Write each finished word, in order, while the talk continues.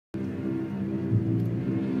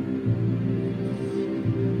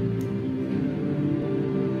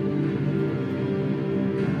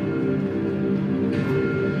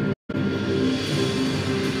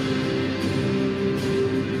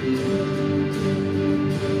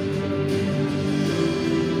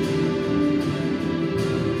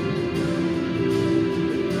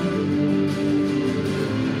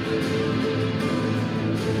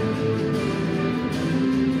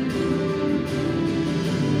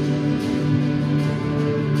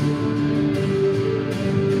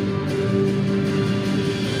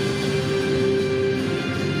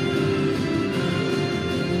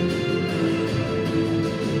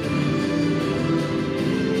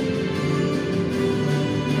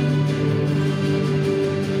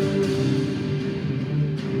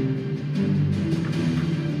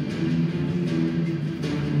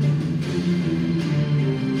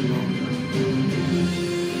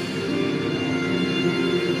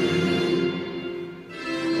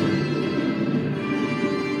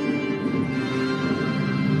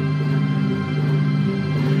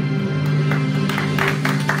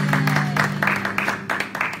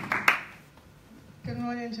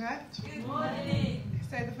Good morning.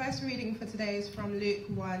 So the first reading for today is from Luke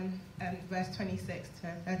 1, verse 26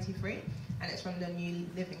 to 33, and it's from the New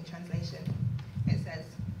Living Translation. It says,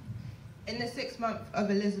 "In the 6th month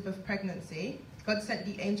of Elizabeth's pregnancy, God sent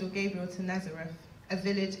the angel Gabriel to Nazareth, a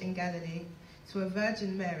village in Galilee, to a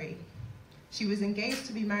virgin Mary. She was engaged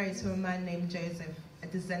to be married to a man named Joseph,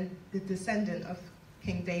 the descendant of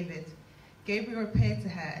King David. Gabriel appeared to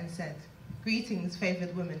her and said, 'Greetings,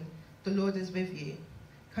 favored woman, the Lord is with you.'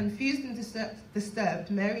 Confused and disturbed,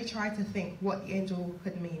 Mary tried to think what the angel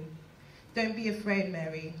could mean. 'Don't be afraid,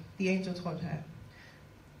 Mary,' the angel told her,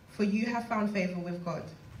 'for you have found favor with God.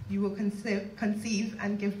 You will conceive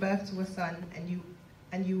and give birth to a son,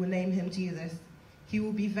 and you will name him Jesus. He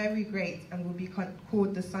will be very great and will be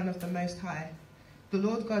called the Son of the Most High. The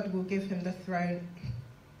Lord God will give him the throne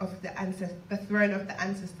of the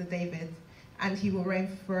ancestor David, and he will reign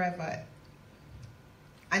forever.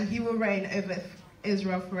 And he will reign over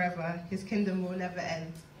Israel forever. His kingdom will never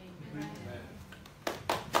end.'"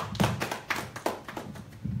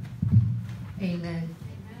 Amen.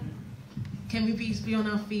 Can we please be on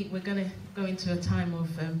our feet? We're going to go into a time of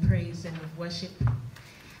praise and of worship.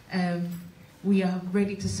 We are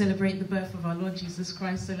ready to celebrate the birth of our Lord Jesus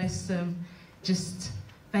Christ. So let's just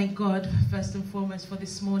thank God first and foremost for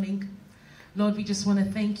this morning. Lord, we just want to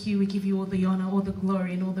thank you. We give you all the honor, all the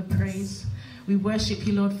glory, and all the praise. We worship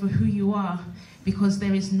you, Lord, for who you are, because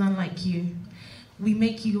there is none like you. We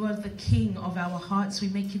make you, Lord, the King of our hearts. We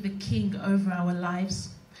make you the King over our lives.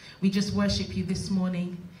 We just worship you this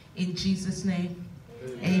morning in Jesus' name.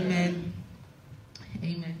 Amen.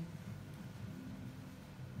 Amen.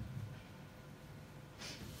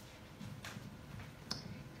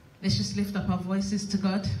 Let's just lift up our voices to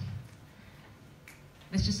God.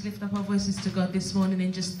 Let's just lift up our voices to God this morning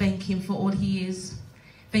and just thank him for all he is.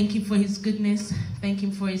 Thank him for his goodness. Thank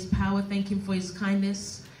him for his power. Thank him for his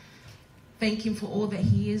kindness. Thank him for all that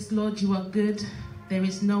he is. Lord, you are good. There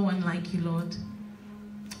is no one like you, Lord.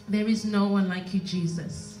 There is no one like you,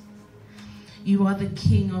 Jesus. You are the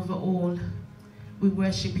King over all. We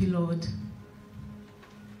worship you, Lord.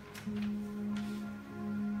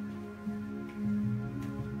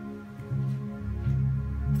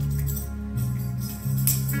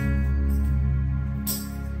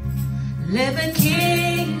 Let the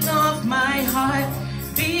King of my heart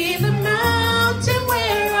be the mountain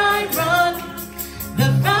where I run,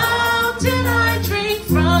 the fountain I drink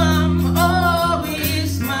from. Oh,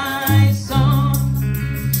 is my song.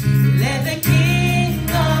 Let the King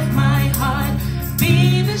of my heart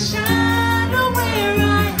be the shadow where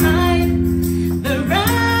I hide, the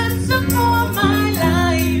ransom for my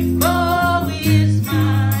life. Oh, is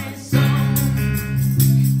my song.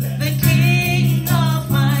 The King of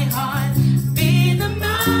my heart be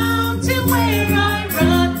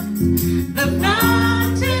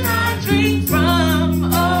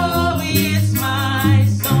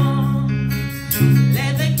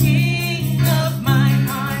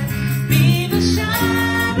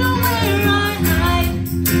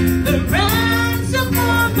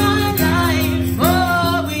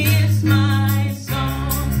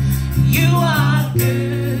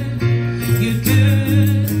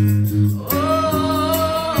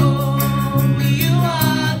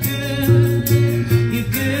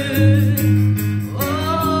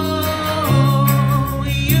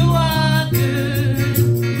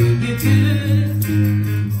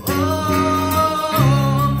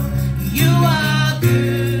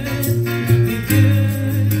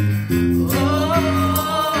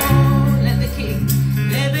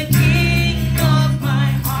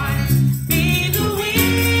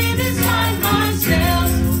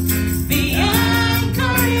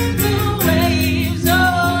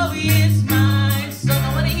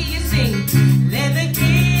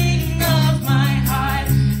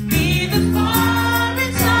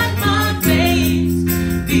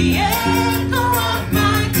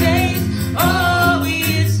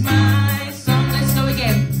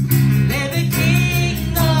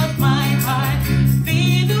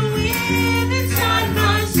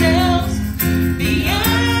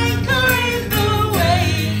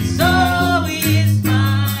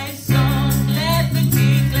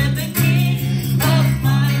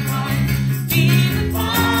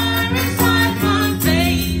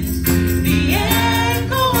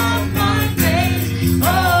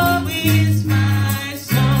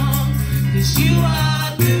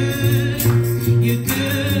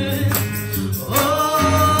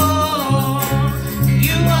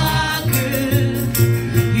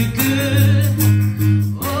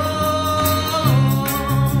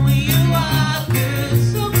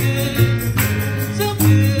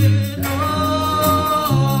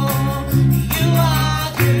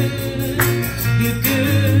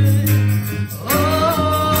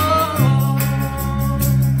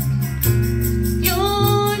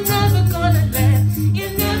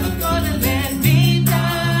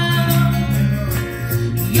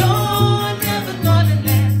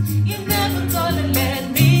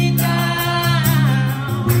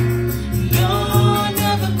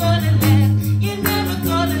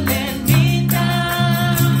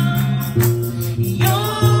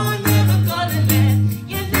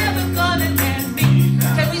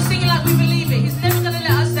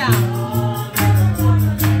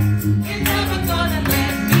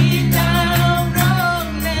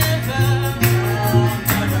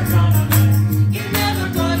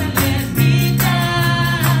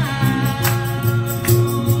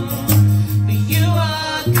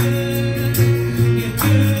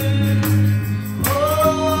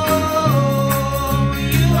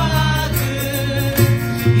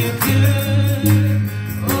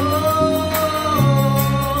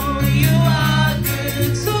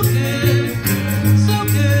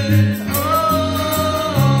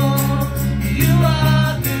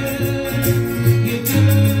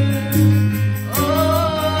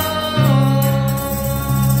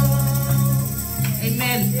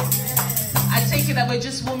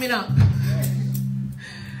coming up.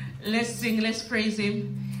 Let's sing, let's praise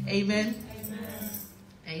him. Amen.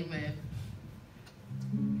 Amen.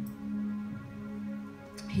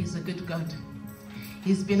 He's a good God.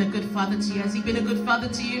 He's been a good father to you. Has he been a good father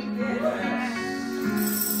to you? Yes.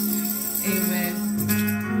 Amen.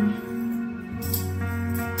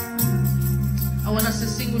 I want us to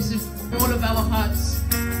sing with all of our hearts.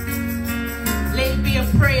 Let it be a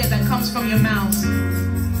prayer that comes from your mouth,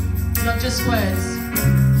 not just words.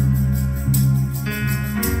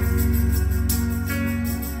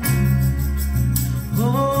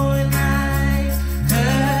 Oh, and I've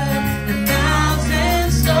heard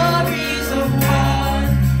 1,000 stories of what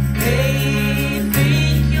they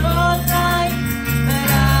think you're like, but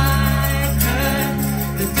I've heard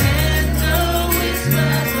the tender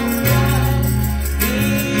whispers of love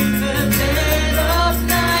in the dead of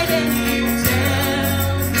night, and you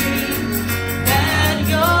tell me that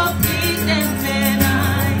you're pleased and that I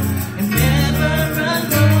am never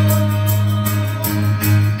alone.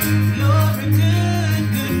 You're a good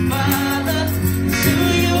Father. It's who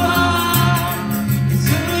you are. It's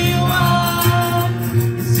who you are.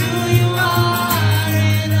 It's who you are,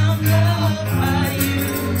 and I'm loved by you.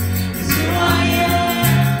 It's who I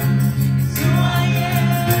am. It's who I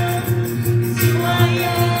am. It's who I am.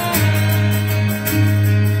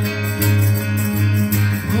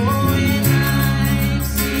 Oh, and I've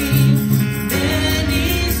seen many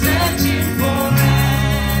searching for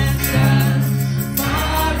answers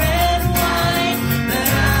far and wide, but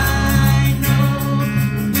I know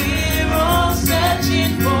we're all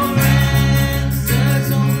searching for answers.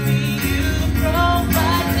 Only you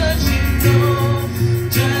provide, 'cause you know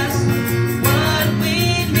just what we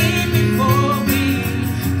need before we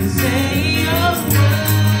can say a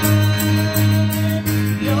word.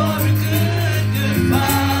 You're a good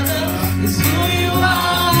Father. It's who you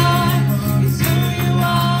are. It's who you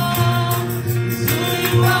are. It's who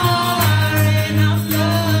you are, and I'm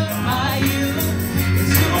loved by you.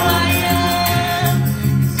 It's who I am.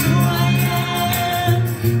 It's who I am.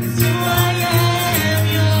 It's who I am.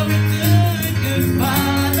 You're a good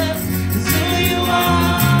Father. It's who you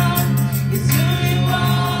are. It's who you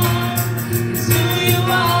are. It's who you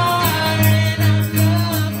are, and I'm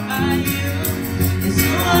loved by you. It's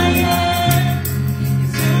who I am.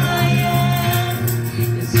 It's who I am.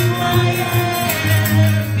 It's who I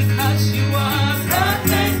am. Because you are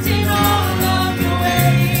perfect in all of your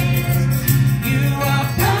ways. You are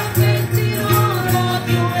perfect in all of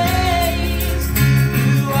your ways.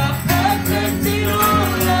 You are perfect in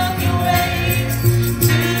all of your ways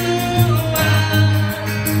to us.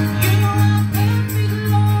 You are perfect,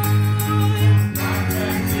 Lord.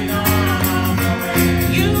 Perfect in all of your ways.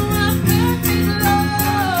 You are perfect,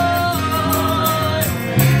 Lord.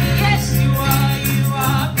 Yes, you are. You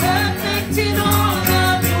are perfect in all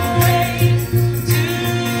of your ways to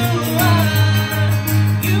us.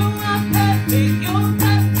 You are perfect. You're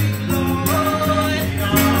perfect, Lord.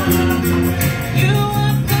 You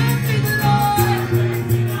are perfect, Lord.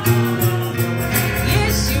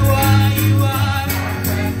 Yes, you are. You are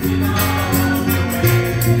perfect in all of your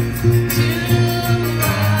ways to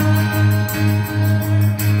us.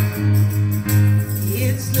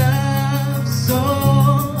 It's love so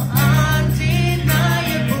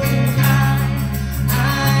undeniable. I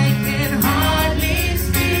can hardly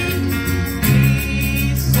speak.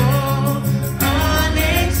 It's so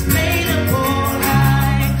unexplainable.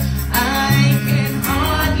 I can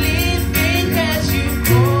hardly think as you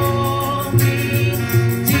call me.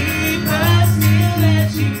 Deeper still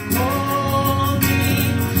as you call me.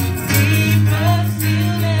 Deeper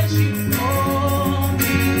still as you call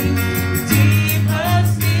me. Deeper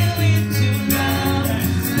still into love,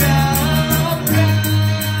 love,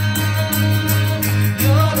 love.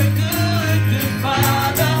 You're a good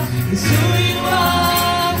Father. It's who you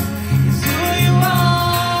are. It's who you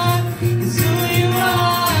are. It's who you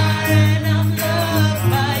are, and I'm loved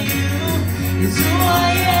by you. It's who I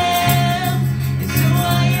am. It's who I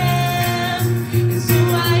am. It's who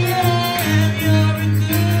I am. You're a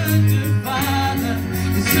good Father.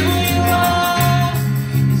 It's who you are.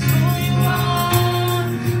 It's who you are.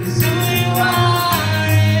 It's who you are,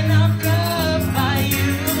 and I'm loved by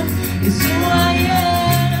you. It's who I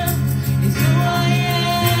am. It's who I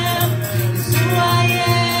am. It's who I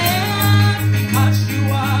am. Because you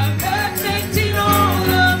are perfect in all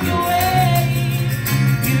of your ways.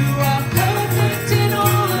 You are perfect in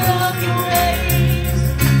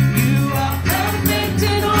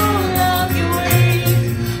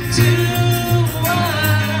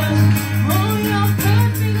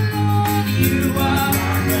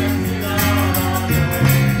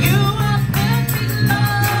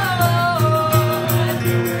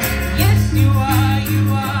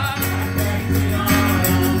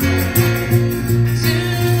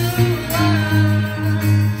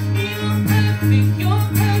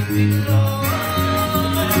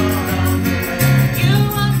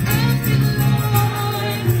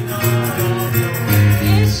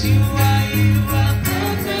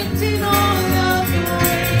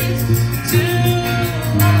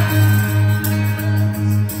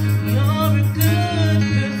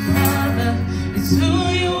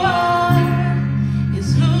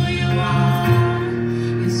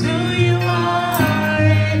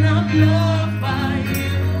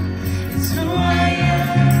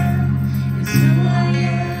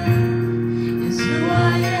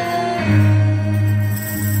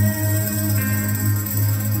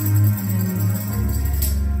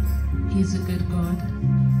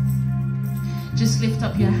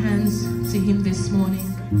up your hands to him this morning.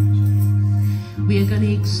 We are going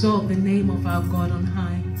to exalt the name of our God on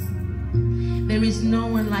high. There is no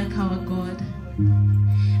one like our God.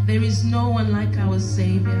 There is no one like our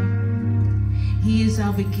Savior. He is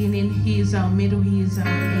our beginning, he is our middle, he is our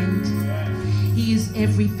end. He is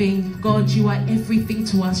everything. God, you are everything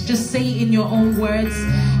to us. Just say it in your own words.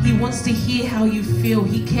 He wants to hear how you feel.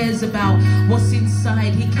 He cares about what's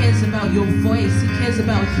inside. He cares about your voice. He cares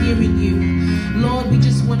about hearing you. Lord, we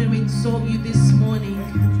just want to exalt you this morning.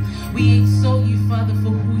 We exalt you, Father, for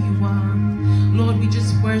who you are. Lord, we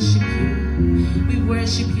just worship you. We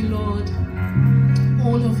worship you, Lord.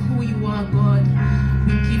 All of who you are, God.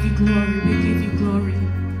 We give you glory. We give you glory.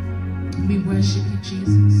 We worship you,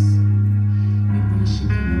 Jesus. We worship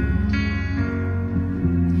you, Lord.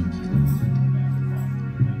 Thank you, Lord.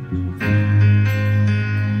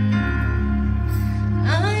 I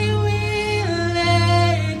will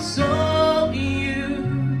exalt you.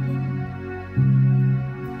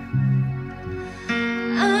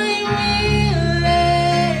 I will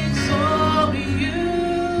exalt you.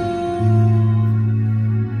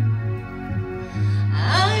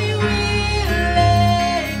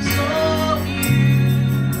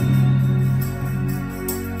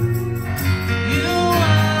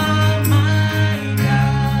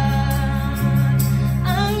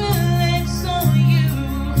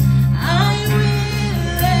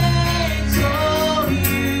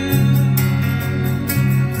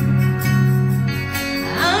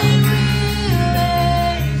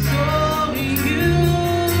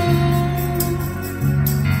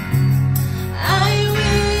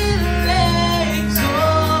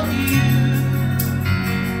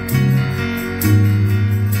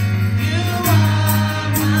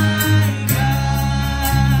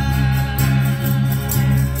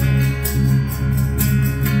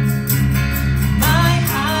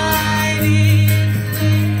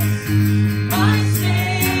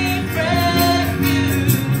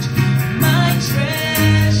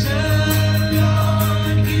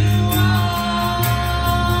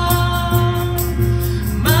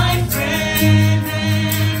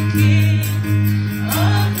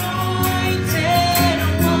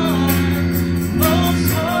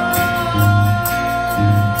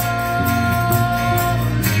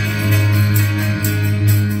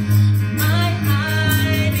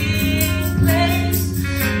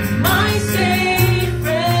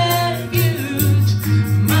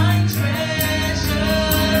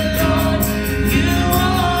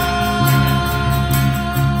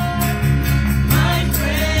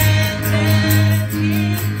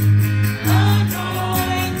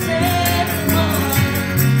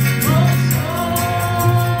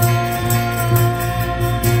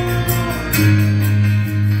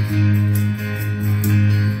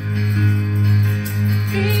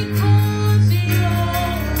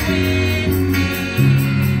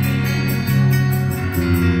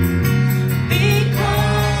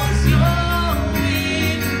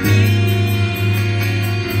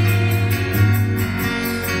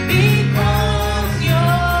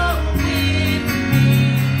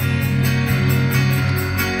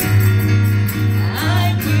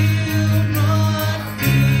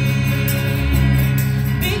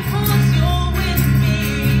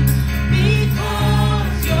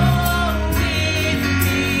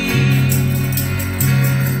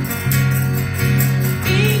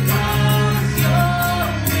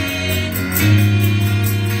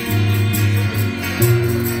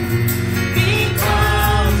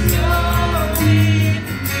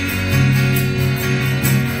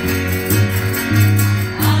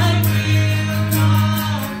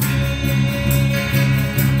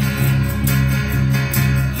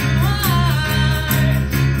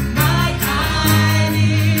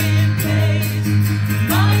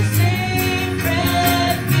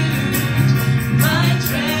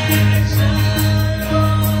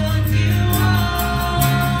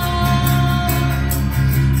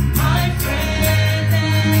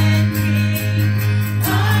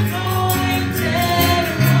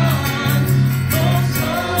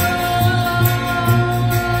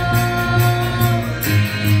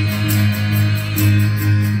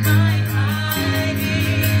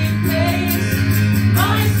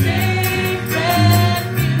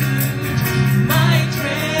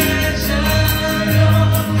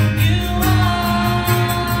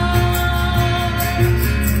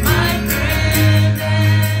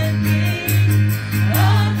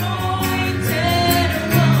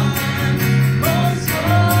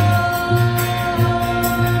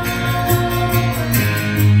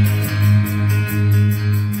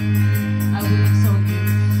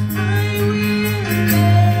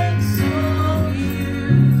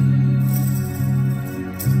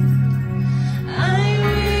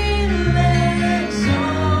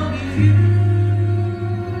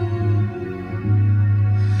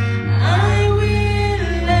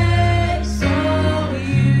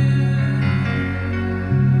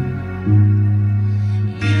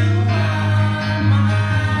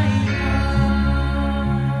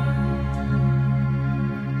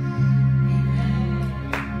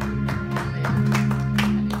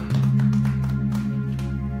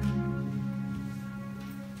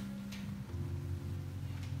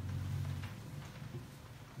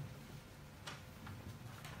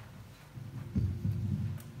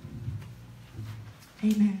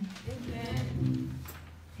 Amen. Amen.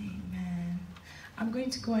 Amen. I'm going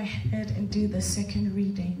to go ahead and do the second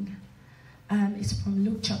reading. It's from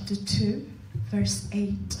Luke chapter 2, verse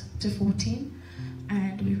 8 to 14,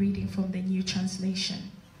 and we're reading from the New Translation.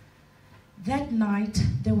 That night,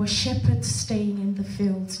 there were shepherds staying in the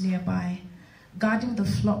fields nearby, guarding the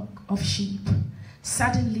flock of sheep.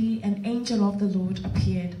 Suddenly, an angel of the Lord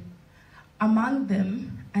appeared among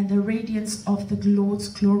them, and the radiance of the Lord's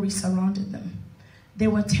glory surrounded them. They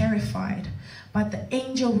were terrified, but the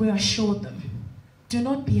angel reassured them. "Do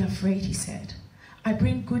not be afraid," he said. "I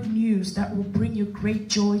bring good news that will bring you great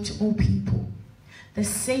joy to all people. The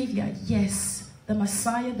Savior, yes, the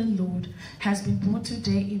Messiah, the Lord, has been born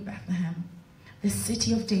today in Bethlehem, the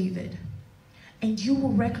city of David. And you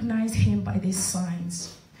will recognize him by these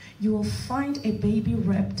signs. You will find a baby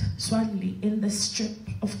wrapped swaddling in the strip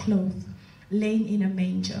of cloth, laying in a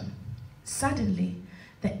manger." Suddenly,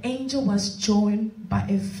 the angel was joined by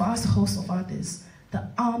a vast host of others, the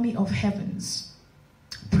army of heavens,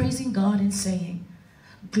 praising God and saying,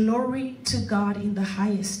 "Glory to God in the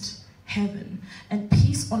highest heaven, and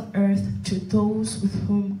peace on earth to those with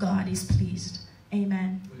whom God is pleased."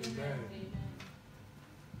 Amen. Amen.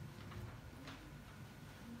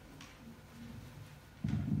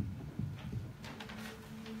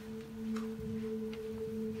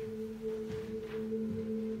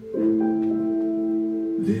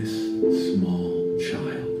 This small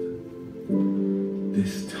child,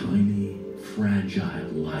 this tiny,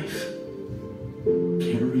 fragile life,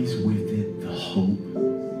 carries with it the hope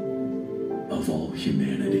of all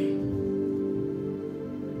humanity.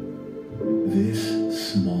 This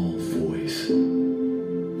small voice,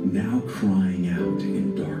 now crying out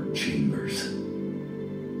in dark chambers,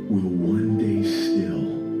 will one day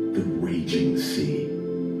still the raging sea,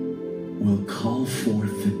 will call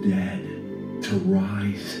forth the dead to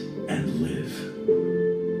rise and live.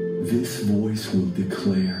 This voice will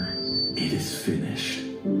declare it is finished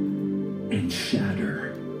and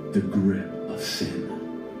shatter the grip of sin.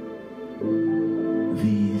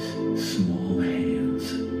 These small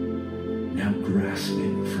hands, now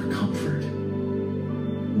grasping for comfort,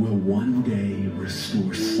 will one day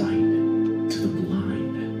restore sight to the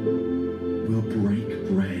blind, will break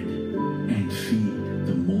bread and feed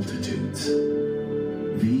the multitudes.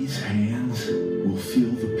 These hands will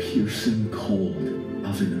feel the piercing cold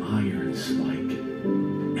of an iron spike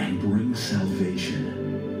and bring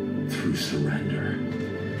salvation through surrender.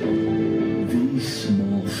 These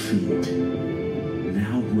small feet,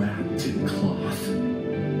 now wrapped in cloth,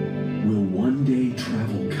 will one day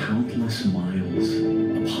travel countless miles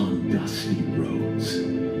upon dusty roads,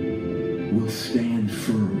 will stand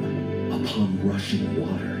firm upon rushing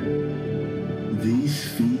water. These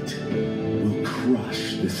feet will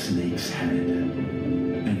crush the snake's head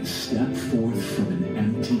and step forth from an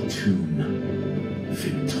empty tomb,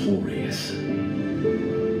 victorious.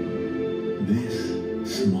 This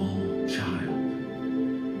small child,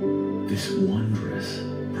 this wondrous,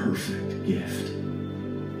 perfect gift,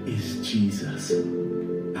 is Jesus,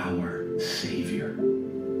 our Savior,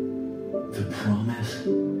 the promise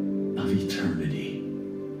of eternity.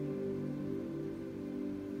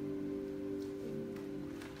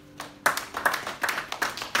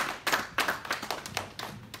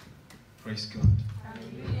 Praise God.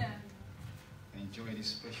 Hallelujah. Enjoy this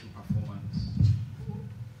special performance.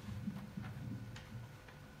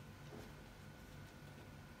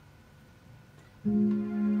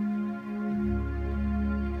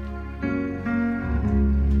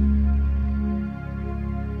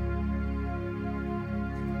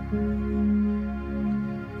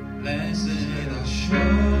 Blessed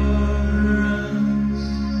assurance,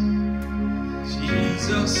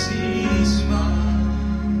 Jesus is mine.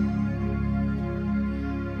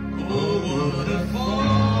 Oh, what a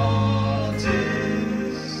foretaste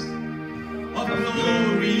of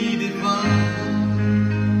glory divine,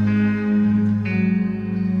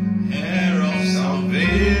 heir of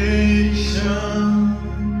salvation,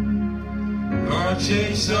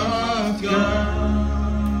 purchase of God.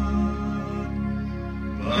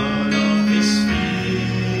 Blood of His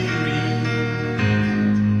Spirit,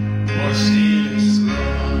 washed in His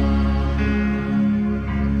blood.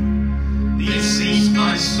 This is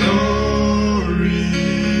my story.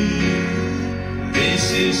 This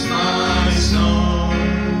is my song,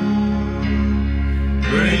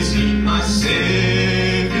 praising my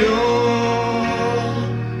Savior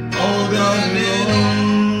all the day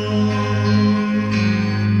long.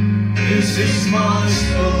 This is my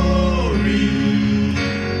story.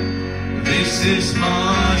 This is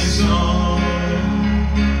my song,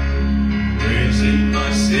 praising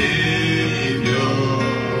my Savior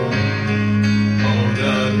all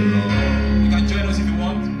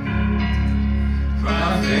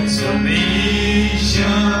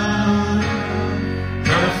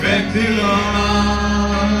the Lord.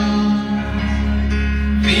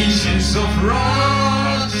 Visions of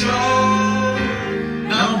rapture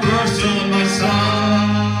now burst on my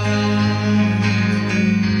side.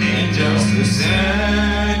 Angels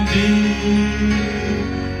descending,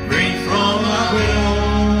 bring from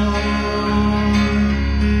above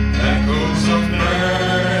echoes of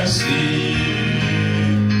mercy,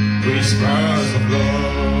 whispers of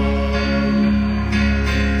love.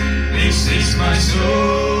 This is my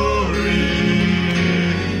story,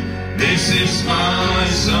 this is my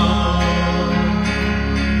song,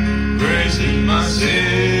 praising my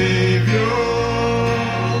Savior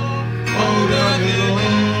all the day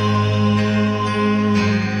long.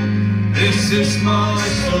 This is my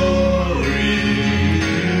story,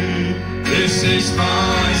 this is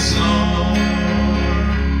my song,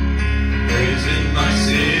 praising my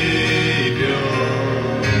Savior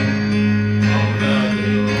all the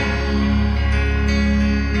day long.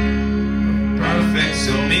 Perfect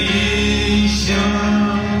submission,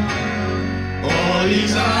 all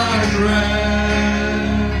is at rest.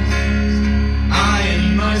 I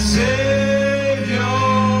am my Savior,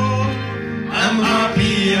 I'm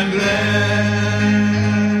happy and blessed,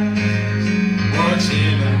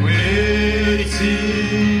 watching and waiting,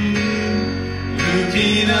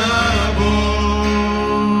 looking above,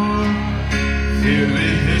 filled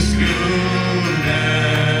with His goodness,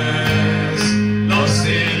 lost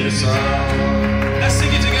in His heart. Let's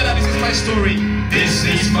sing it together. This is my story. This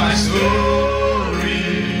is my story.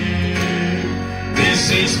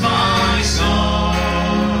 This is my song,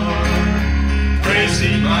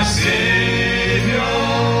 praising my Savior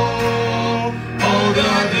all the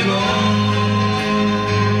day long.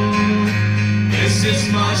 This is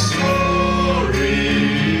my story,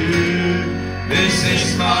 this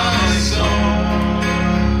is my song,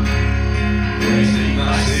 praising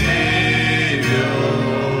my Savior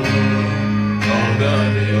all the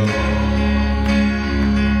day long.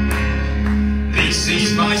 This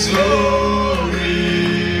is my story,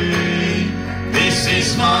 this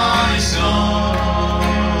is my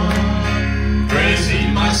song,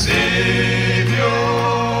 praising my Savior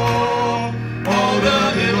all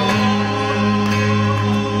the day long.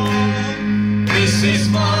 This is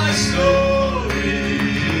my story,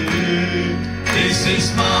 this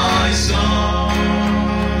is my song,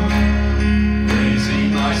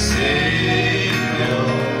 praising my Savior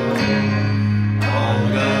all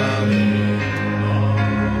the day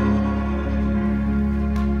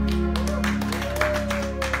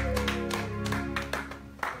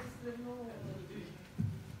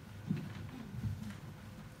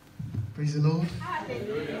Praise the Lord.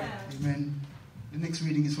 Amen. The next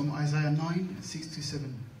reading is from Isaiah 9,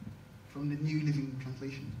 6-7, from the New Living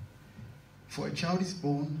Translation. For a child is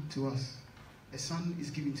born to us, a son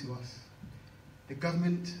is given to us. The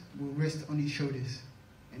government will rest on his shoulders,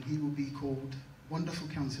 and he will be called Wonderful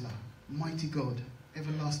Counselor, Mighty God,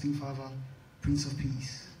 Everlasting Father, Prince of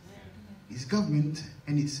Peace. His government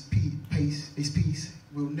and his peace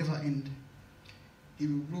will never end. He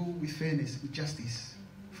will rule with fairness and justice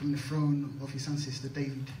from the throne of his ancestor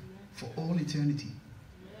David for all eternity.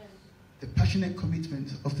 The passionate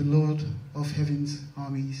commitment of the Lord of Heaven's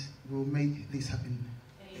armies will make this happen.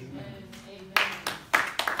 Amen.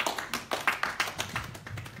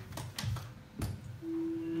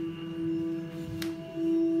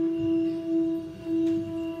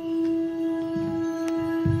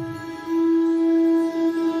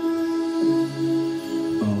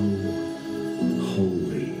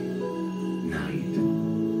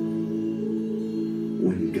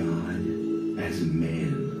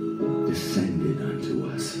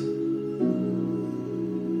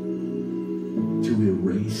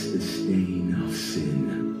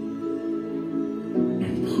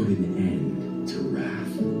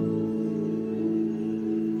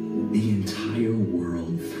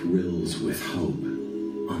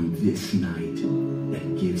 This night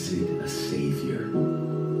that gives it a Savior.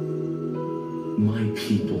 My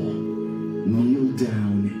people, kneel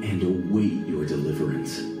down and await your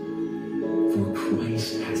deliverance. For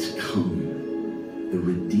Christ has come, the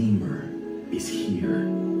Redeemer is here.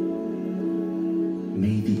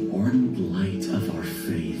 May the ardent light of our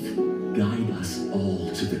faith guide us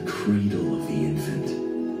all to the cradle of the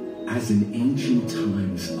infant. As in ancient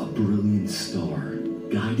times a brilliant star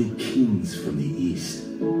guided kings from the east,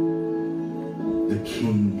 the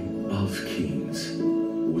King of Kings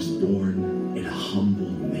was born in a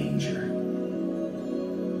humble manger.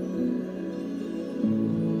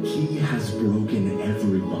 He has broken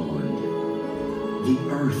every bond. The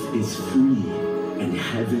earth is free and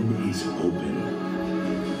heaven is open.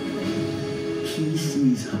 He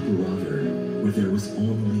sees a brother where there was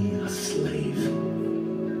only a slave.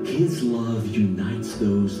 His love unites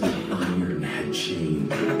those that iron had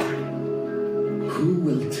chained. Who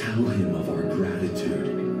will tell him of our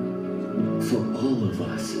gratitude? For all of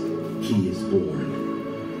us, he is born.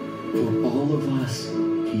 For all of us,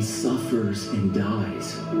 he suffers and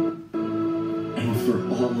dies. And for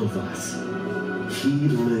all of us, he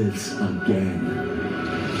lives again.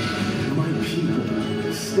 My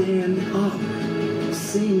people, stand up.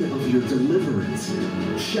 Sing of your deliverance.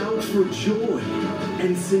 Shout for joy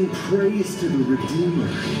and sing praise to the Redeemer.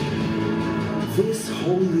 This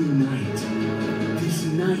holy night, this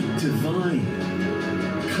night divine,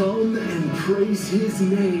 come and praise his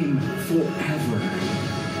name forever.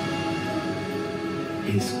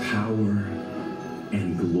 His power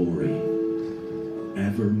and glory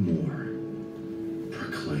evermore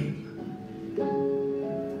proclaim.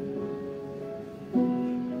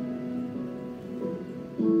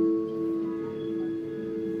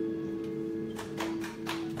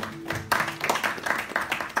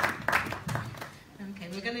 Okay,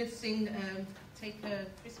 we're going to sing, take a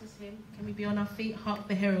Christmas hymn. Can we be on our feet? Hark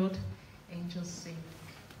the herald, angels sing.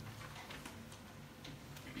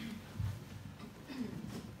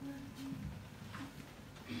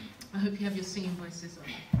 I hope you have your singing voices on.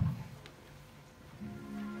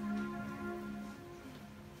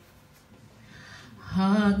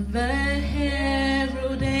 Hark the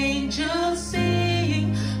herald angels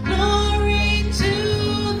sing, glory to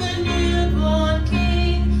the newborn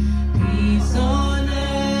King, peace on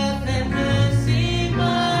earth and mercy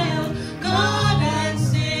mild, God and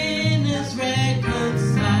sinners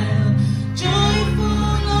reconciled.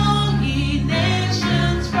 Joyful all ye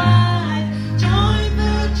nations rise, join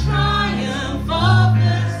the triumph of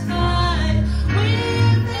the sky,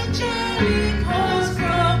 with the angelic host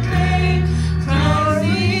proclaim, Christ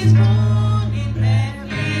is born in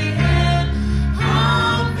Bethlehem.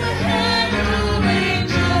 Hark the herald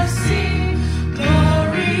angels sing,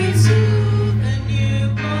 glory to the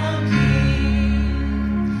newborn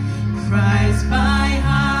King. Christ by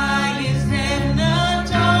highest heaven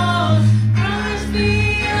adored, Christ the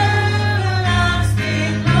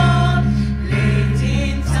everlasting Lord. Late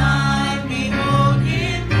in time, behold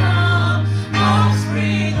him come,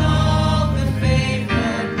 offspring of the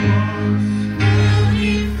favored one.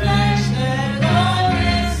 Newly flesh, the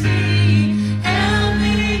godless see, heaven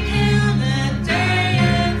in the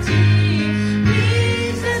deity.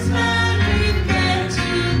 Peace as man with men to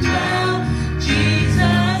dwell,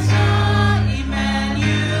 Jesus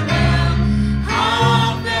Emmanuel.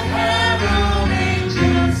 Hark the herald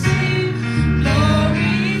angels sing,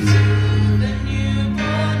 glory to the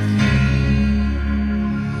newborn King.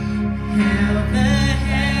 Hail the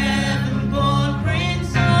heaven-born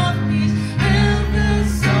Prince of Peace, hail the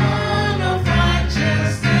Son of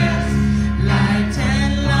Righteousness. Light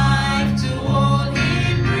and life to all he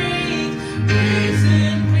brings,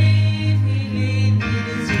 risen with healing in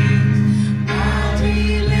his wings. While he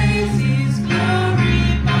lays his glory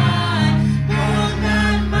by, born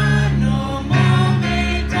that man no more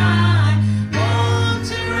may die. Born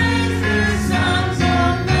to raise the sons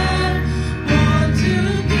of men, born to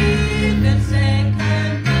give them second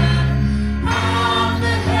birth. All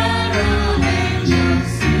the herald angels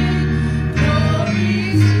sing, glory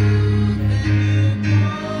to the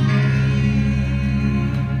newborn King.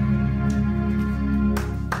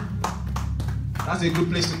 That's a good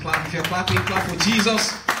place to clap. If you're clapping, clap for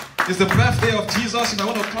Jesus. It's the birthday of Jesus. If I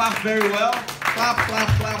want to clap very well, clap, clap,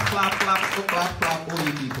 clap, clap, clap, clap, clap, all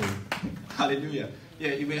you people. Hallelujah.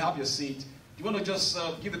 Yeah, you may have your seat. You want to just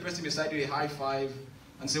give the person beside you a high five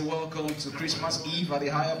and say, welcome to Christmas Eve at the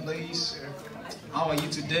higher place. How are you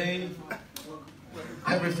today?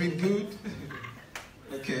 Everything good?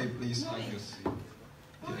 Okay, please have your seat.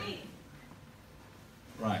 Okay.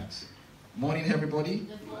 Right. Morning, everybody.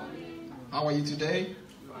 How are you today?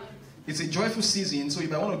 It's a joyful season, so you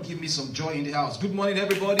might want to give me some joy in the house. Good morning,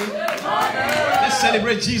 everybody. Good morning. Let's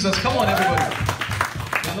celebrate Jesus. Come on, everybody.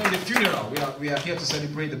 We are not in the funeral. We are here to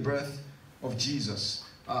celebrate the birth of Jesus.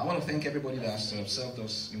 I want to thank everybody that has served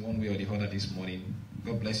us in one way or the other this morning.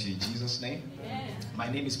 God bless you in Jesus' name. Amen. My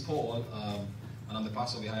name is Paul, and I'm the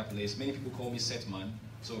pastor of the higher place. Many people call me Setman,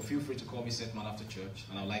 so feel free to call me Setman after church,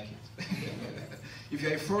 and I like it. If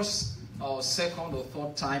you're a first, second, or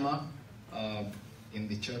third timer in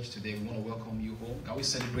the church today, we want to welcome you home. Can we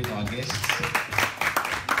celebrate our guests?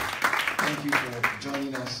 Thank you for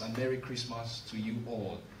joining us, and Merry Christmas to you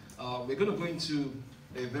all. We're going to go into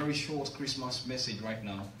a very short Christmas message right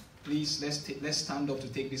now. Please, let's stand up to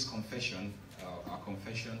take this confession, our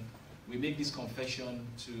confession. We make this confession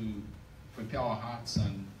to prepare our hearts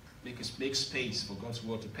and make space for God's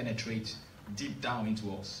word to penetrate deep down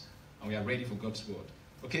into us. And we are ready for God's word.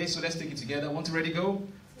 Okay, so let's take it together. Want to ready go?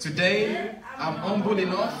 Today, I'm humble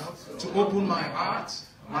enough to open my heart,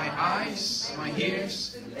 my eyes, my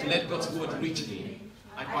ears, to let God's word reach me.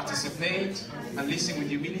 I participate and listen with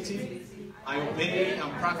humility. I obey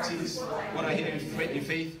and practice what I hear in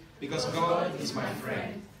faith because God is my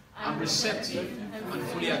friend. I'm receptive and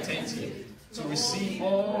fully attentive to receive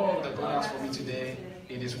all that God has for me today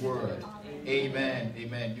in His word. Amen.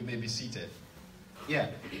 Amen. You may be seated. Yeah,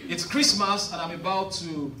 it's Christmas and I'm about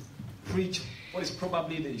to preach what is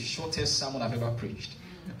probably the shortest sermon I've ever preached.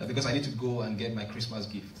 Because I need to go and get my Christmas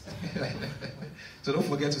gift. So don't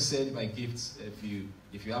forget to send my gifts if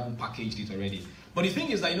you haven't packaged it already. But the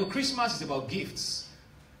thing is that, Christmas is about gifts.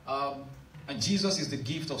 And Jesus is the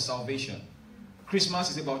gift of salvation.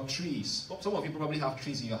 Christmas is about trees. Some of you probably have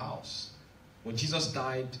trees in your house. But Jesus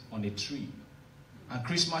died on a tree. And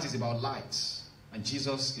Christmas is about lights. And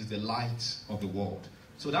Jesus is the light of the world.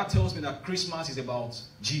 So that tells me that Christmas is about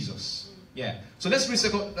Jesus. Yeah. So let's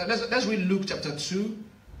read Luke chapter 2.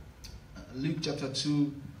 Luke chapter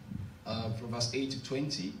 2, from verse 8 to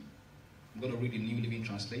 20. I'm going to read the New Living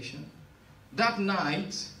Translation. That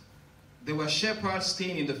night, there were shepherds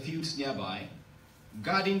staying in the fields nearby,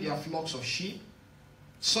 guarding their flocks of sheep.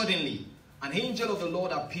 Suddenly, an angel of the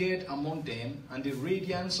Lord appeared among them, and the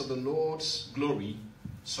radiance of the Lord's glory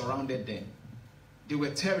surrounded them. They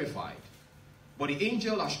were terrified. But the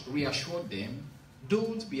angel reassured them.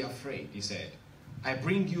 Don't be afraid, he said. I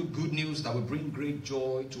bring you good news that will bring great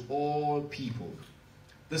joy to all people.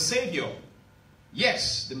 The Savior,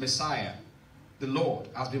 yes, the Messiah, the Lord,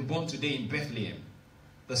 has been born today in Bethlehem,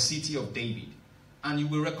 the city of David. And you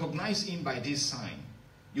will recognize him by this sign.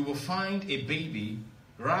 You will find a baby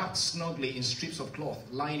wrapped snugly in strips of cloth,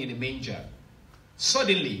 lying in a manger.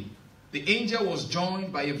 Suddenly, the angel was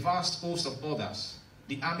joined by a vast host of others,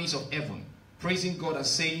 the armies of heaven, praising God and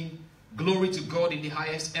saying, Glory to God in the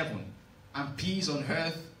highest heaven, and peace on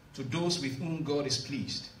earth to those with whom God is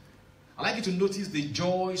pleased. I'd like you to notice the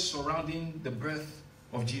joy surrounding the birth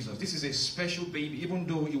of Jesus. This is a special baby, even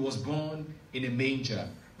though he was born in a manger.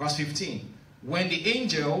 Verse 15. When the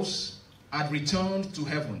angels had returned to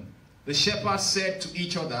heaven, the shepherds said to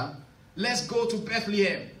each other, let's go to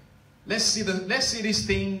Bethlehem. Let's see this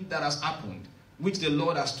thing that has happened, which the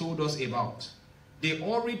Lord has told us about. They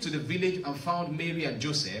hurried to the village and found Mary and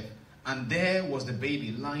Joseph, and there was the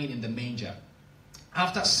baby lying in the manger.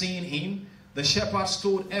 After seeing him, the shepherds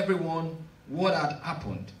told everyone what had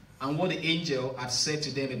happened and what the angel had said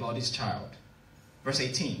to them about this child. Verse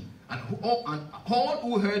 18. And all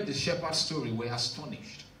who heard the shepherd's story were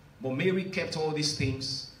astonished. But Mary kept all these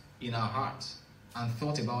things in her heart and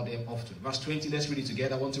thought about them often. Verse 20, let's read it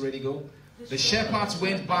together. Want to ready go? The shepherds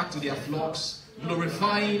went back to their flocks,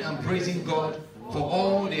 glorifying and praising God for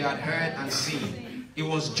all they had heard and seen. It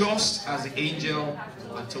was just as the angel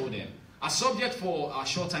had told them. Our subject for our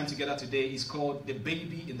short time together today is called The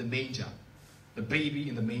Baby in the Manger. The Baby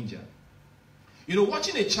in the Manger.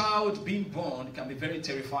 Watching a child being born can be very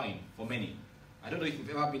terrifying for many. I don't know if you've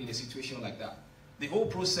ever been in a situation like that. The whole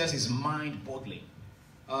process is mind-boggling.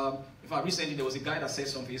 In fact, recently there was a guy that said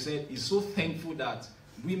something. He said he's so thankful that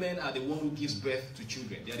women are the one who gives birth to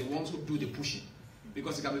children. They are the ones who do the pushing.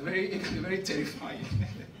 Because it can be very terrifying.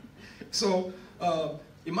 So,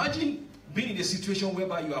 imagine being in a situation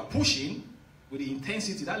whereby you are pushing with the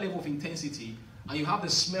intensity, that level of intensity, and you have the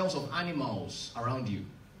smells of animals around you.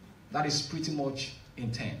 That is pretty much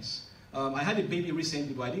intense. I had a baby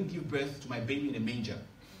recently, but I didn't give birth to my baby in a manger.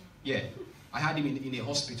 Yeah, I had him in a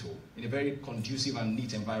hospital, in a very conducive and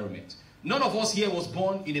neat environment. None of us here was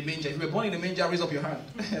born in a manger. If you were born in a manger, raise up your hand.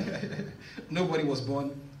 Nobody was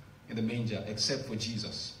born in the manger except for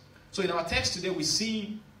Jesus. So in our text today, we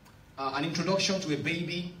see an introduction to a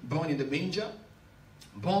baby born in the manger,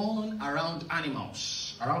 born around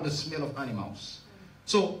animals, around the smell of animals.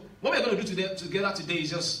 So what we're going to do together today is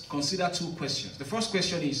just consider two questions. The first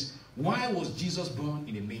question is, why was Jesus born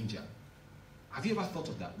in a manger? Have you ever thought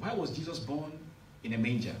of that? Why was Jesus born in a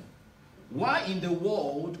manger? Why in the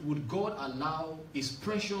world would God allow his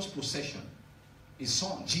precious possession, his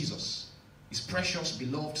son, Jesus, his precious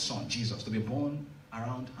beloved son, Jesus, to be born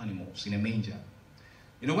around animals in a manger?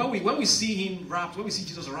 When we see him wrapped, when we see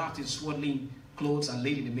Jesus wrapped in swaddling clothes and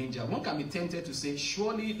laid in the manger, one can be tempted to say,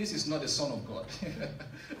 surely this is not the Son of God.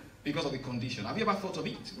 Because of the condition. Have you ever thought of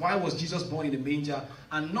it? Why was Jesus born in a manger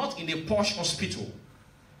and not in a posh hospital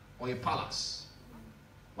or a palace?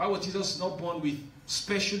 Why was Jesus not born with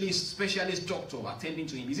specialist doctor attending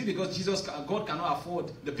to him? Is it because God cannot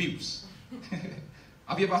afford the bills?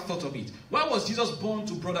 Have you ever thought of it? Why was Jesus born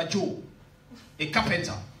to Brother Joe, a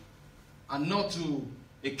carpenter, and not to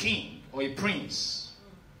a king or a prince.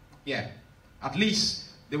 Yeah. At least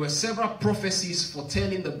there were several prophecies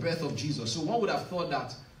foretelling the birth of Jesus. So one would have thought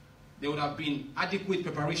that there would have been adequate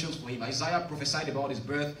preparations for him. Isaiah prophesied about his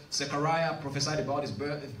birth. Zechariah prophesied about his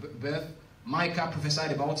birth. Micah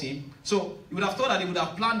prophesied about him. So you would have thought that they would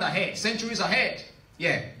have planned ahead, centuries ahead.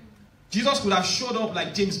 Yeah. Jesus could have showed up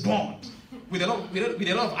like James Bond with a lot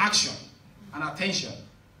of action and attention.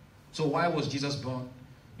 So why was Jesus born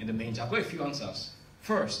in the manger? I've got a few answers.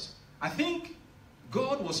 First, I think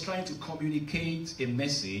God was trying to communicate a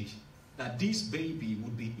message that this baby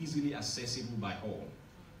would be easily accessible by all.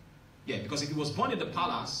 Yeah, because if he was born in the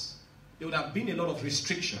palace, there would have been a lot of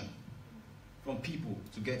restriction from people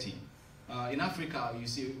to get him. In Africa, you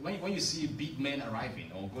see when you see big men arriving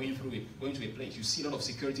or going to a place, you see a lot of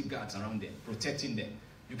security guards around them, protecting them.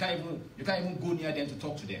 You can't even go near them to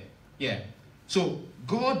talk to them. Yeah. So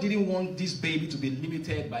God didn't want this baby to be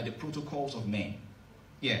limited by the protocols of men.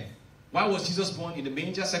 Yeah. Why was Jesus born in the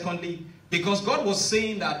manger? Secondly, because God was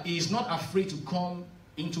saying that he is not afraid to come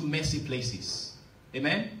into messy places.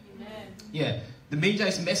 Amen? Amen. Yeah. The manger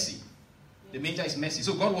is messy. The manger is messy.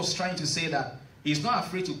 So God was trying to say that he's not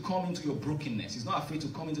afraid to come into your brokenness. He's not afraid to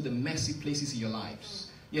come into the messy places in your lives.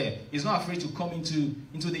 Yeah. He's not afraid to come into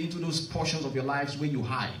those portions of your lives where you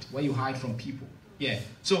hide from people. Yeah.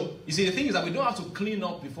 So, you see, the thing is that we don't have to clean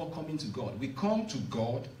up before coming to God. We come to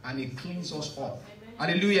God and he cleans us up.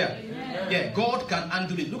 Hallelujah. Amen. Yeah, God can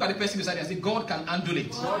handle it. Look at the person beside you and say, God can handle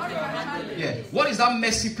it. God can handle it. Yeah. What is that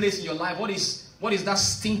messy place in your life? What is that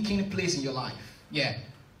stinking place in your life? Yeah.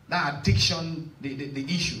 That addiction, the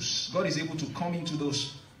issues. God is able to come into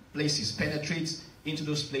those places, penetrate into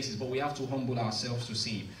those places, but we have to humble ourselves to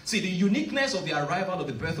see him. See, the uniqueness of the arrival of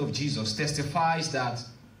the birth of Jesus testifies that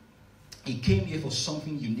he came here for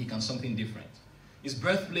something unique and something different. His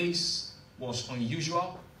birthplace was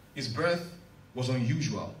unusual. His birth was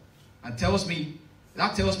unusual. And that tells me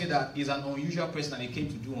that he's an unusual person and he came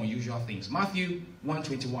to do unusual things. Matthew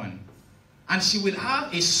 1:21. And she will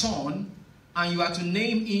have a son, and you are to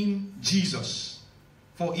name him Jesus,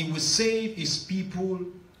 for he will save his people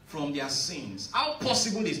from their sins. How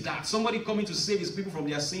possible is that? Somebody coming to save his people from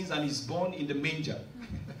their sins and is born in the manger.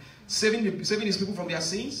 saving his people from their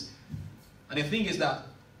sins? And the thing is that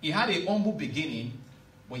he had a humble beginning,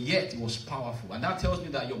 but yet he was powerful. And that tells me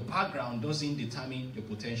that your background doesn't determine your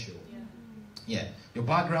potential. Yeah. Your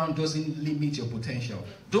background doesn't limit your potential.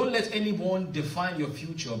 Don't let anyone define your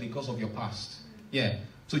future because of your past. Yeah.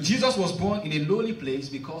 So Jesus was born in a lowly place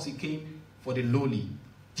because he came for the lowly.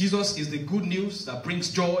 Jesus is the good news that brings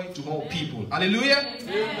joy to all people. Hallelujah.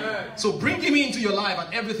 Amen. So bring him into your life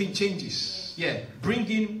and everything changes. Yeah. Bring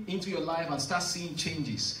him into your life and start seeing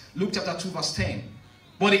changes. Luke chapter 2 verse 10.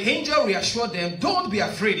 But the angel reassured them, don't be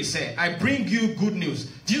afraid, he said. I bring you good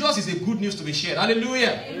news. Jesus is a good news to be shared.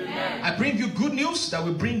 Hallelujah. Amen. I bring you good news that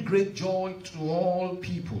will bring great joy to all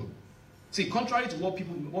people. See, contrary to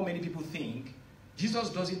what many people think, Jesus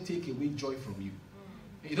doesn't take away joy from you.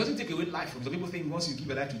 He doesn't take away life from you. Some people think once you give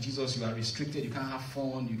your life to Jesus, you are restricted, you can't have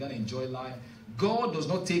fun, you can't enjoy life. God does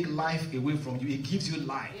not take life away from you. He gives you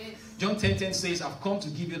life. Yes. John 10:10 says, I've come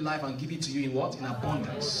to give you life and give it to you in what? In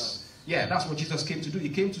abundance. Yeah, that's what Jesus came to do. He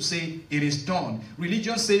came to say, it is done.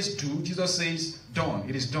 Religion says do. Jesus says, done.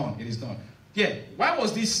 It is done. It is done. Yeah, why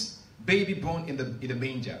was this baby born in the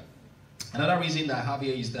manger? Another reason that I have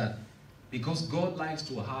here is that because God likes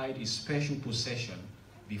to hide his special possession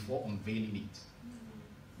before unveiling it.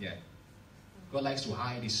 Yeah. God likes to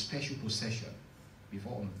hide his special possession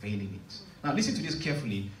before unveiling it. Now listen to this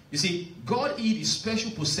carefully. You see, God hid his special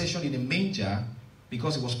possession in the manger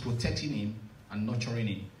because he was protecting him and nurturing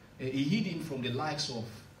him. He hid him from the likes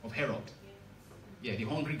of Herod. Yeah, the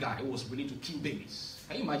hungry guy who was willing to kill babies.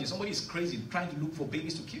 Can you imagine? Somebody is crazy trying to look for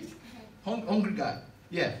babies to kill. Hungry guy.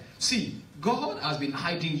 Yeah. See, God has been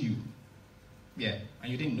hiding you. Yeah,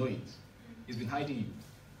 and you didn't know it. He's been hiding you.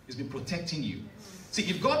 He's been protecting you. See,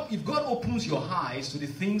 if God opens your eyes to the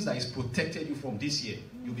things that he's protected you from this year,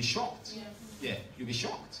 you'll be shocked. Yeah, you'll be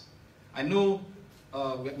shocked. I know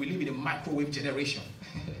we live in a microwave generation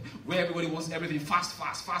where everybody wants everything fast.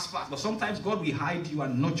 But sometimes God will hide you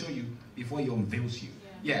and nurture you before he unveils you.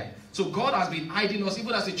 Yeah. So God has been hiding us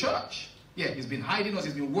even as a church. Yeah, he's been hiding us,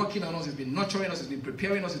 he's been working on us, he's been nurturing us, he's been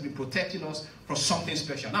preparing us, he's been protecting us for something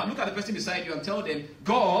special. Now look at the person beside you and tell them,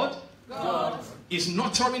 God is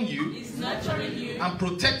nurturing you, and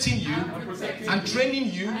protecting you, and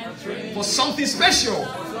training you for something special.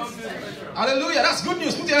 Hallelujah. That's good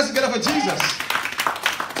news. Put your hands together for Jesus.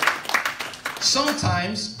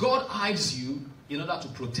 Sometimes God hides you in order to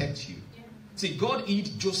protect you. See, God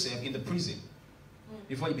hid Joseph in the prison.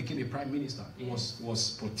 before he became a prime minister. He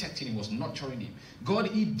was protecting him, was nurturing him. God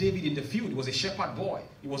hid David in the field. He was a shepherd boy.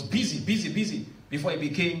 He was busy before he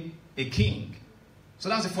became a king. So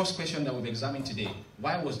that's the first question that we've examined today.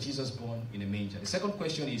 Why was Jesus born in a manger? The second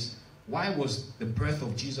question is, why was the birth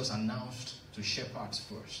of Jesus announced to shepherds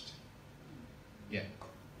first? Yeah.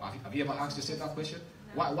 Have you ever asked yourself that question?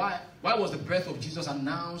 Why was the birth of Jesus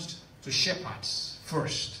announced to shepherds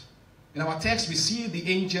first? In our text, we see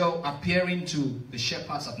the angel appearing to the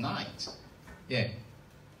shepherds at night. Yeah.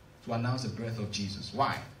 To announce the birth of Jesus.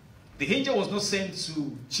 Why? The angel was not sent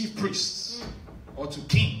to chief priests, or to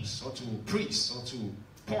kings, or to priests, or to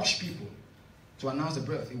posh people to announce the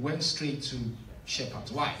birth. He went straight to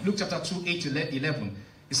shepherds. Why? Luke chapter 2, 8 to 11.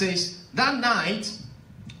 It says, that night,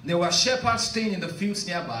 there were shepherds staying in the fields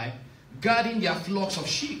nearby, guarding their flocks of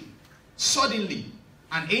sheep. Suddenly,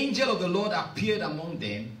 an angel of the Lord appeared among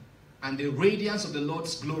them, and the radiance of the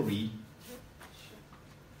Lord's glory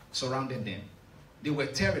surrounded them. They were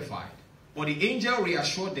terrified. But the angel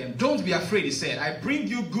reassured them. Don't be afraid, he said. I bring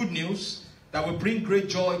you good news that will bring great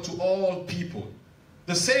joy to all people.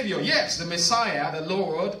 The Savior, yes, the Messiah, the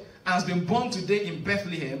Lord, has been born today in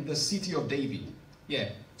Bethlehem, the city of David. Yeah.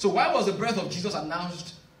 So why was the birth of Jesus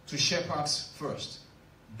announced to shepherds first?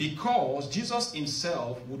 Because Jesus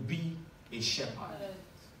himself would be a shepherd.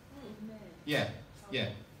 Yeah. Yeah.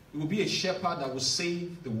 He will be a shepherd that will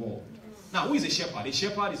save the world. Now, who is a shepherd? A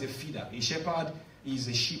shepherd is a feeder. A shepherd is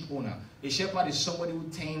a sheep owner. A shepherd is somebody who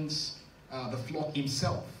tends the flock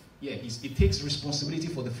himself. Yeah, he takes responsibility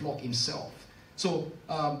for the flock himself. So,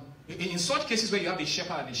 in such cases where you have a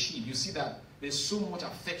shepherd and a sheep, you see that there's so much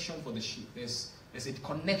affection for the sheep. There's a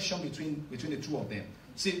connection between the two of them.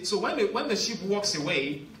 See, so when the sheep walks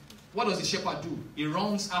away, what does the shepherd do? He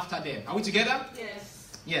runs after them. Are we together?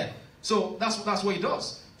 Yes. Yeah. So that's what he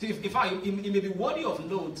does. So it may be worthy of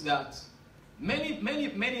note that many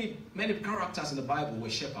characters in the Bible were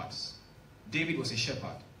shepherds. David was a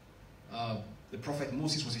shepherd. The prophet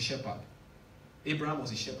Moses was a shepherd. Abraham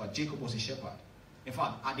was a shepherd. Jacob was a shepherd. In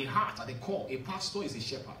fact, at the heart, at the core, a pastor is a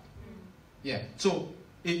shepherd. Yeah. So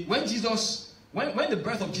when the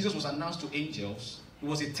birth of Jesus was announced to angels, it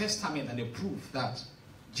was a testament and a proof that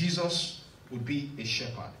Jesus would be a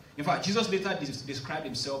shepherd. In fact, Jesus later described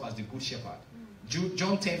himself as the good shepherd.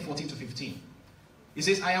 John 10, 14 to 15. He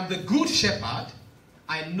says, I am the good shepherd.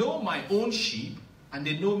 I know my own sheep, and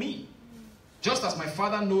they know me. Just as my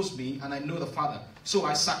Father knows me, and I know the Father. So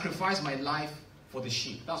I sacrifice my life for the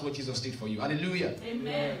sheep. That's what Jesus did for you. Hallelujah.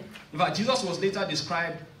 Amen. In fact, Jesus was later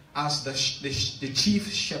described as the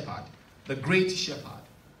chief shepherd, the great shepherd,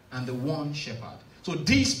 and the one shepherd. So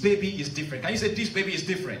this baby is different. Can you say this baby is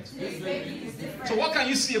different? This baby is different. So what can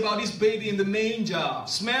you see about this baby in the manger?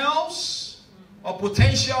 Smells? Or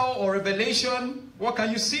potential? Or revelation? What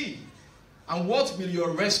can you see? And what will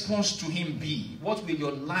your response to him be? What will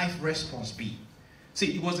your life response be?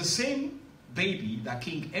 See, it was the same baby that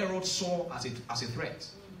King Herod saw as a threat,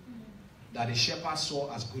 that the shepherd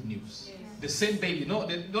saw as good news. Yes. The same baby, not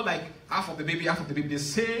like half of the baby, the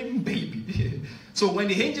same baby. So when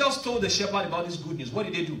the angels told the shepherd about this good news, what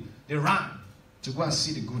did they do? They ran to go and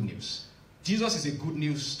see the good news. Jesus is a good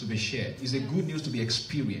news to be shared. He's a good news to be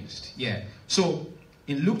experienced. Yeah. So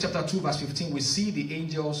in Luke chapter 2 verse 15, we see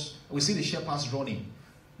the shepherds running.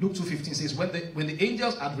 Luke 2:15 says, when the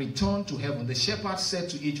angels had returned to heaven, the shepherds said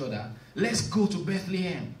to each other, let's go to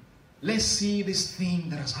Bethlehem. Let's see this thing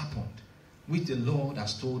that has happened, which the Lord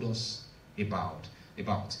has told us about.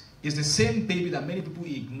 It's the same baby that many people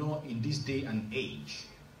ignore in this day and age.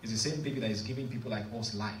 It's the same baby that is giving people like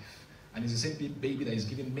us life. And it's the same baby that is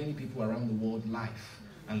giving many people around the world life,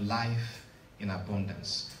 and life in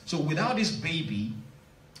abundance. So without this baby,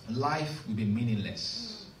 life will be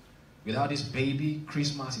meaningless. Without this baby,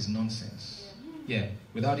 Christmas is nonsense. Yeah.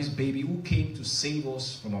 Without this baby who came to save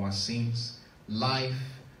us from our sins, life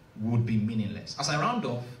would be meaningless. As I round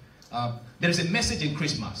off, there is a message in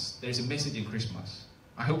Christmas. There is a message in Christmas.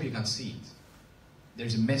 I hope you can see it. There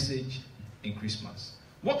is a message in Christmas.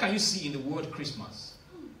 What can you see in the word Christmas?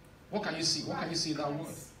 What can you see? What can you see in that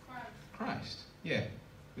word? Christ. Yeah.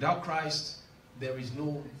 Without Christ, there is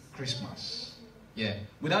no Christmas. Yeah.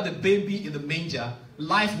 Without the baby in the manger,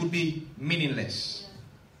 life would be meaningless.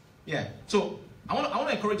 Yeah. So I want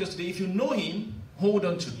to encourage us today. If you know him, hold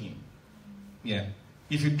on to him. Yeah.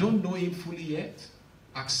 If you don't know him fully yet,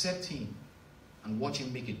 accept him and watch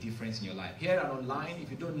him make a difference in your life. Here and online, if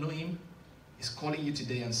you don't know him, he's calling you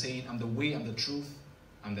today and saying, I'm the way, I'm the truth,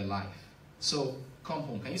 I'm the life. So come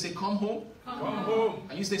home. Can you say come home? Come home.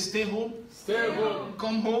 Can you say stay home? Stay home.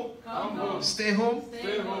 Come home? Come home. Stay home?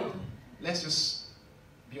 Stay home. Let's just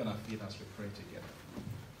be on our feet as we pray together.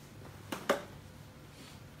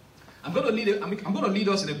 I'm going to lead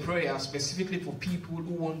us in a prayer specifically for people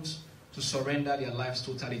who want to surrender their lives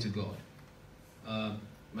totally to God. You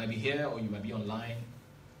might be here or you might be online,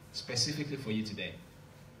 specifically for you today.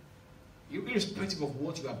 Irrespective of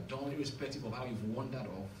what you have done, irrespective of how you've wandered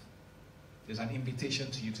off, there's an invitation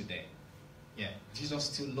to you today. Yeah, Jesus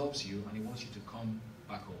still loves you and he wants you to come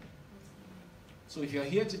back home. So if you're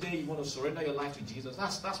here today, you want to surrender your life to Jesus,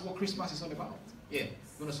 that's what Christmas is all about. Yeah, you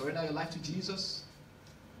want to surrender your life to Jesus?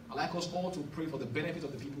 I'd like us all to pray for the benefit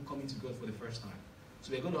of the people coming to God for the first time.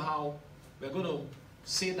 So we're going to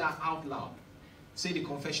say that out loud. Say the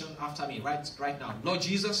confession after me right now. Lord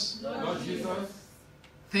Jesus. Lord Jesus.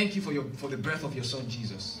 Thank you for the birth of your son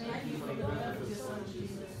Jesus. Thank you for the birth of your son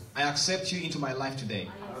Jesus. I accept you into my life today.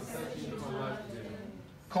 I accept you into my life today.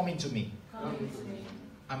 Come into me. Come into me.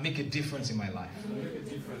 And make a difference in my life. And make a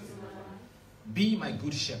difference in my life. Be my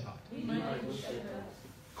good shepherd. Be my good shepherd.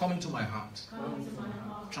 Come into my heart. Come into my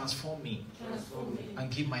heart. Transform me. Transform me.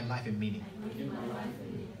 And give my life a meaning. And give my life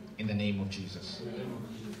a meaning. In the name of Jesus. In the name of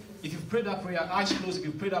Jesus. If you've prayed that prayer, eyes closed, if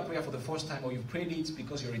you've prayed that prayer for the first time or you've prayed it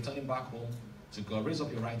because you're returning back home to God, raise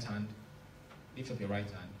up your right hand. Lift up your right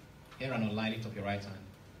hand. Here and online, lift up your right hand.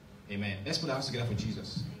 Amen. Let's put our hands together for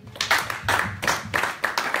Jesus.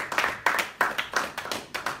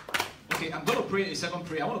 Okay, I'm going to pray a second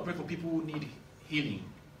prayer. I want to pray for people who need healing.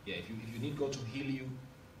 Yeah, if you need God to heal you,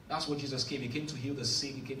 that's what Jesus came. He came to heal the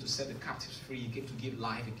sick. He came to set the captives free. He came to give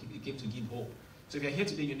life. He came to give hope. So if you're here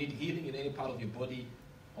today, you need healing in any part of your body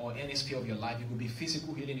or any sphere of your life. It could be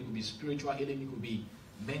physical healing. It could be spiritual healing. It could be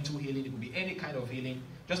mental healing. It could be any kind of healing.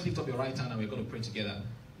 Just lift up your right hand and we're going to pray together.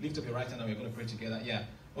 Lift up your right hand and we're going to pray together. Yeah.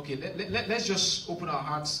 Okay, let's just open our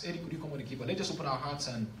hearts. Eddie, could you come on the keyboard? Let's just open our hearts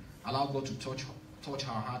and allow God to touch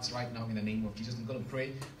our hearts right now in the name of Jesus. I'm going to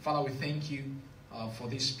pray. Father, we thank you for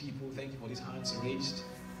these people. Thank you for these hands raised.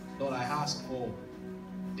 Lord, I ask for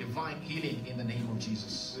divine healing in the name of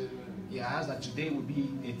Jesus. Yeah, I ask that today will be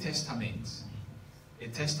a testament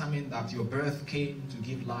that your birth came to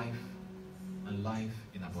give life and life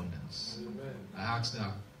in abundance. Amen. I ask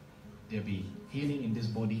that there be healing in these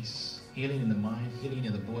bodies, healing in the mind, healing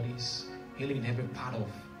in the bodies, healing in every part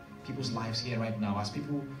of people's lives here right now. As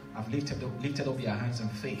people have lifted up their hands in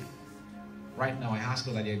faith, right now I ask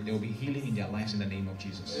that there will be healing in their lives in the name of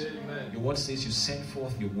Jesus. Amen. Your word says you send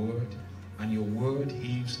forth your word, and your word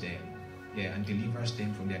heals them, and delivers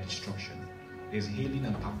them from their destruction. There's healing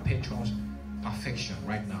and perpetual perfection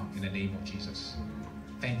right now in the name of Jesus.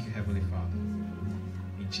 Thank you, Heavenly Father.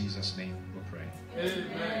 In Jesus' name we pray.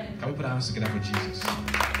 Amen. Can we put our hands together for Jesus?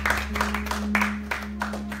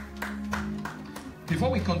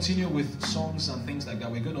 Before we continue with songs and things like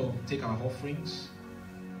that, we're going to take our offerings.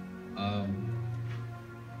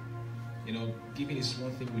 Giving is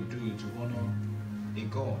one thing we do to honor a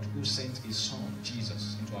God who sent his son,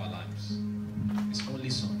 Jesus, into our lives. His only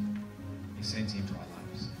son. He sent him to our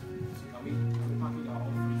lives. Can we package our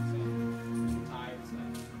offerings and tithes?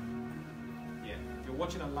 If you're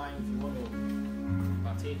watching online, if you want to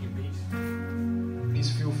partake in this, please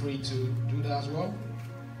feel free to do that as well.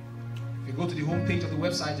 If you go to the homepage of the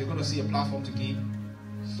website, you're going to see a platform to give.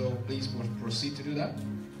 So please proceed to do that.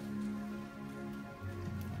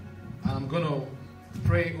 And I'm going to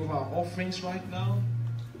pray over our offerings right now.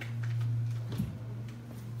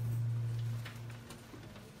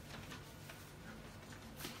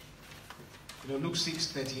 Luke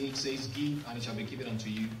 6:38 says, "Give, and it shall be given unto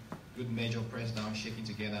you. Good measure, pressed down, shaking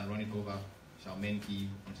together, and running over, shall men give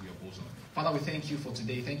unto your bosom." Father, we thank you for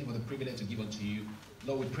today. Thank you for the privilege to give unto you.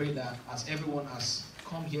 Lord, we pray that as everyone has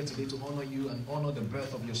come here today to honor you and honor the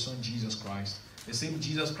birth of your son, Jesus Christ, the same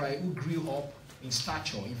Jesus Christ who grew up in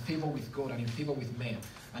stature, in favor with God and in favor with men,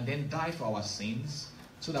 and then died for our sins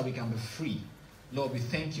so that we can be free. Lord, we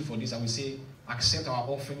thank you for this, and we say, accept our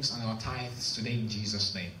offerings and our tithes today in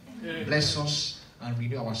Jesus' name. Amen. Bless us and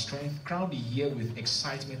renew our strength. Crown the year with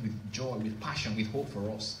excitement, with joy, with passion, with hope for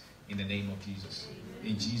us in the name of Jesus.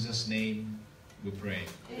 In Jesus' name we pray.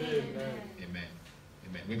 Amen. Amen.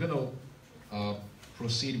 Amen. We're going to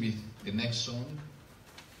proceed with the next song,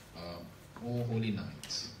 Oh Holy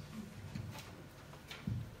Night.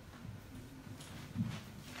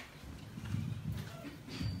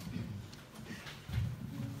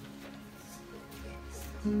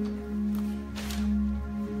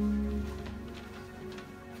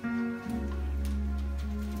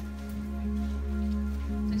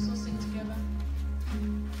 Let's all sing together.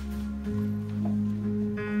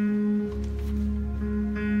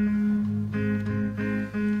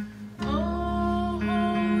 Oh,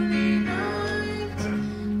 holy night,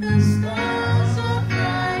 the stars are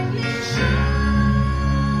brightly shining.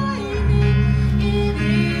 It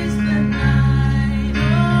is the night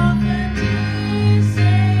of the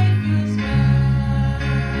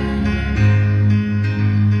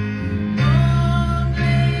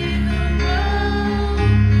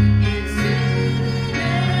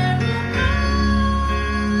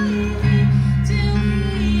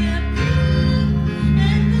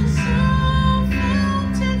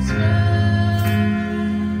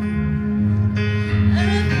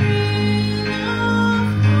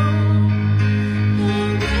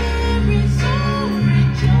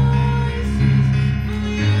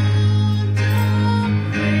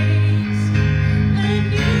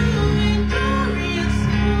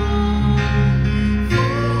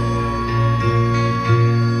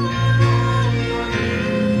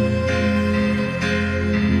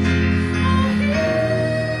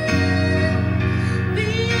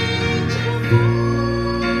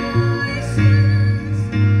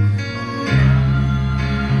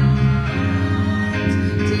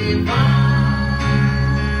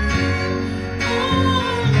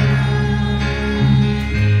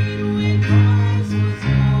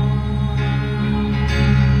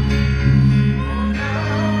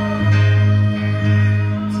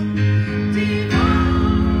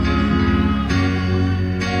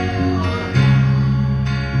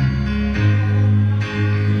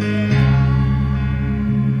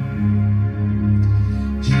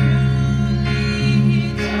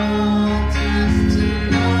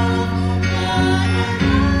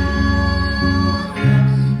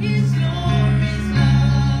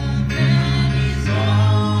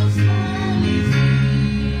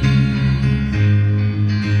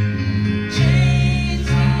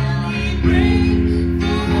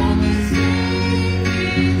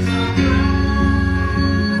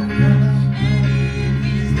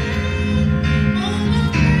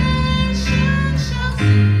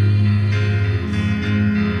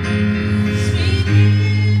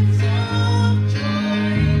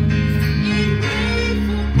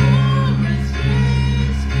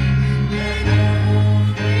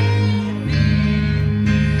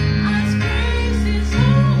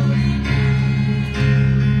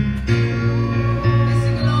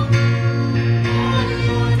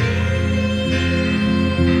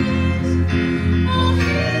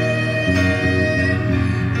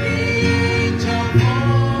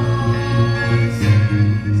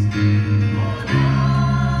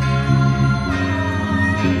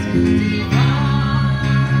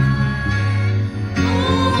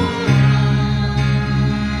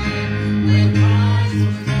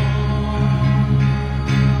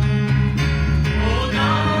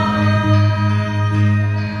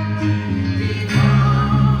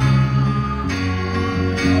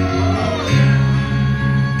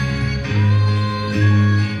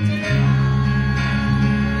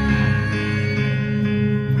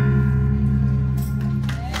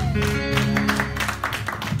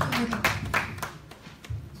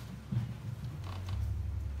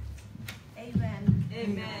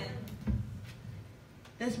Amen.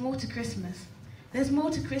 There's more to Christmas. There's more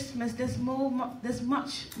to Christmas. There's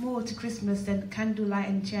much more to Christmas than candlelight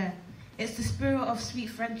and cheer. It's the spirit of sweet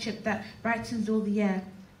friendship that brightens all the air.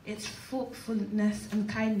 It's thoughtfulness and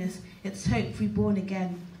kindness. It's hope reborn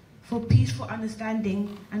again. For peaceful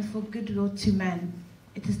understanding and for goodwill to men.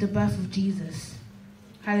 It is the birth of Jesus.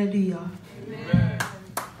 Hallelujah. Amen.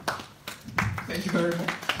 Thank you very much.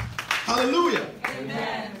 Hallelujah.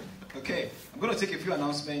 Amen. Okay, I'm going to take a few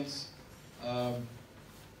announcements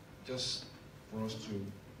just for us to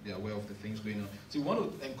be aware of the things going on. So we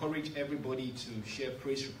want to encourage everybody to share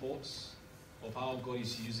praise reports of how God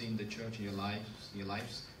is using the church in your lives.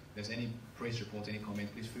 If there's any praise report, any comment,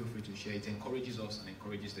 please feel free to share. It encourages us and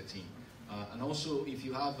encourages the team. And also, if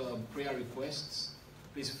you have prayer requests,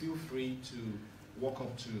 please feel free to walk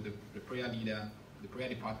up to the prayer leader. The prayer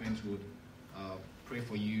department would pray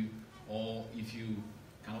for you. Or if you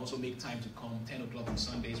can also make time to come 10 o'clock on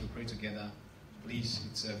Sundays, we pray together. Please,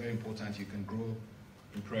 it's very important you can grow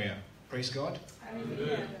in prayer. Praise God.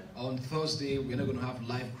 Hallelujah. On Thursday, we're not going to have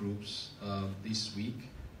live groups this week.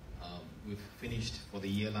 We've finished for the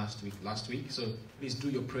year last week. So please do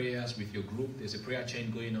your prayers with your group. There's a prayer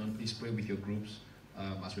chain going on. Please pray with your groups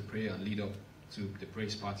as we pray and lead up to the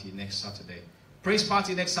praise party next Saturday. Praise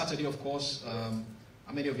party next Saturday, of course.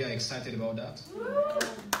 How many of you are excited about that?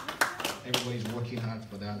 Everybody's working hard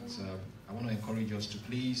for that. I want to encourage us to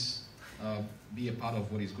please be a part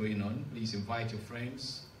of what is going on. Please invite your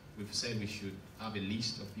friends. We've said we should have a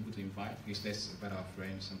list of people to invite. Please let's invite our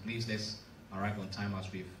friends. And please let's arrive on time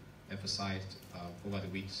as we've emphasized over the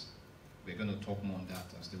weeks. We're going to talk more on that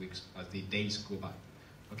as the days go by.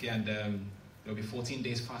 Okay, and there'll be 14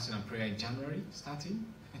 days fasting and prayer in January starting.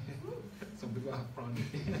 Some people are frowning.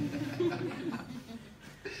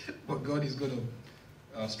 But God is going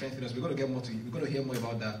to strengthen us. We're going to hear more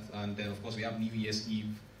about that. And then, of course, we have New Year's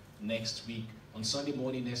Eve next week. On Sunday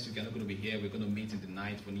morning next week, we're not going to be here. We're going to meet in the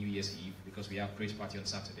night for New Year's Eve because we have praise party on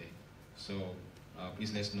Saturday. So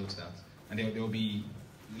please let's note that. And there will be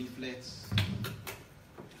leaflets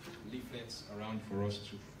around for us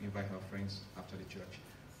to invite our friends after the church.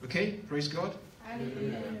 Okay, praise God.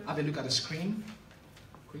 Hallelujah. Have a look at the screen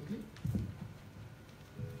quickly.